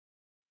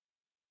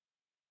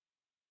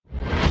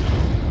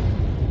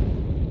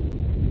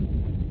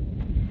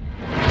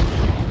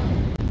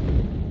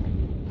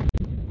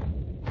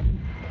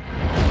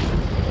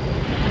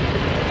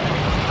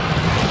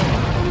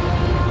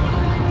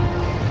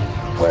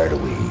do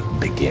we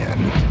begin?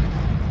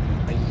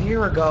 A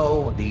year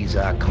ago, these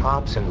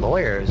cops and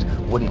lawyers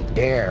wouldn't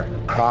dare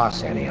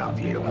cross any of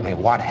you. I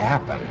mean, what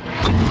happened?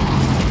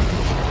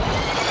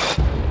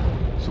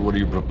 So what are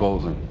you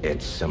proposing?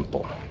 It's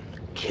simple.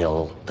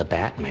 Kill the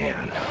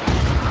Batman.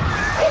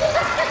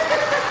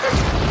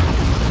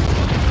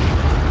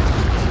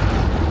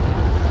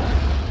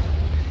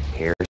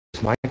 Here's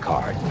my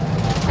card.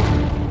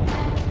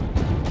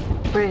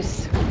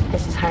 Bruce,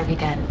 this is Harvey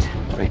Dent.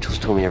 Rachel's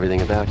told me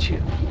everything about you.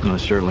 I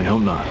certainly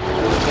hope not.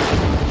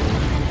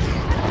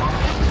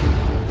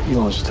 You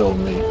once told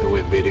me that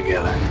we'd be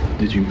together.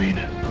 Did you mean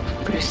it?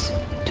 Bruce,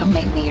 don't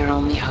make me your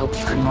only hope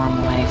for a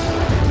normal life.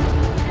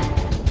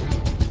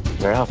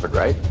 You're Alfred,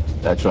 right?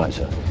 That's right,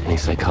 sir. Any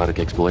psychotic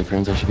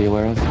ex-boyfriends I should be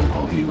aware of?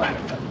 Oh, you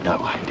have no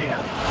idea.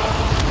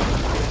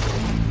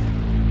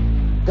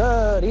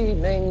 Good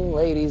evening,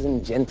 ladies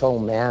and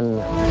gentlemen.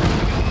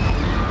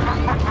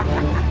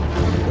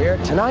 We're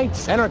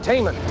tonight's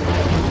entertainment.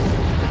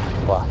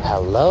 Well,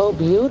 hello,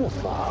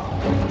 beautiful.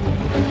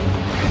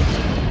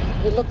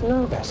 You look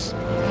nervous.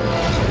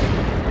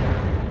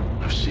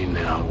 I've seen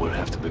now what it would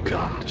have to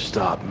become to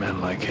stop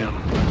men like him.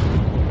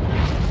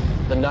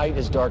 The night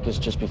is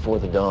darkest just before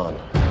the dawn.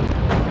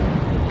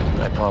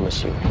 I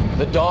promise you,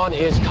 the dawn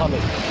is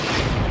coming.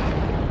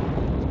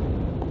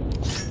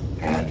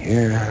 And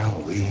here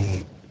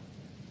we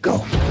go.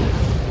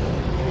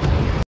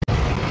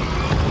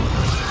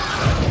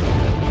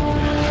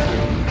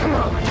 Come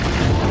on.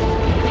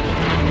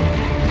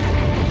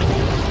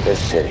 This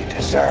city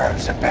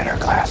deserves a better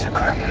class of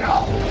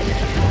criminal.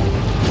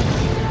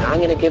 I'm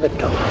gonna give it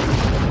to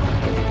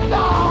him.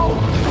 No!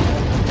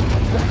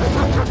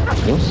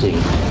 You'll see.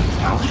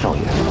 I'll show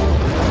you.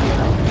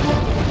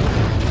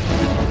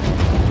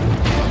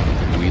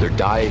 You either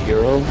die a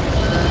hero,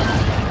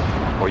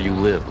 or you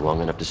live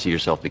long enough to see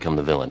yourself become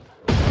the villain.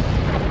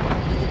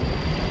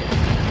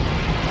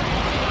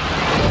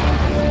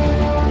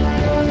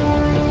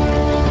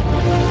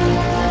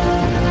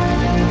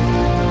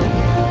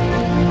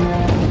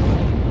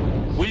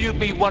 Will you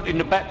be wanting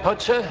the back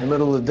putt, sir? In the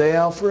middle of the day,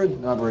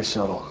 Alfred? Not very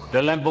subtle.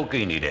 The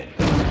Lamborghini, then.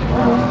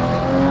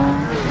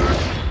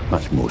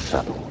 Much more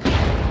subtle.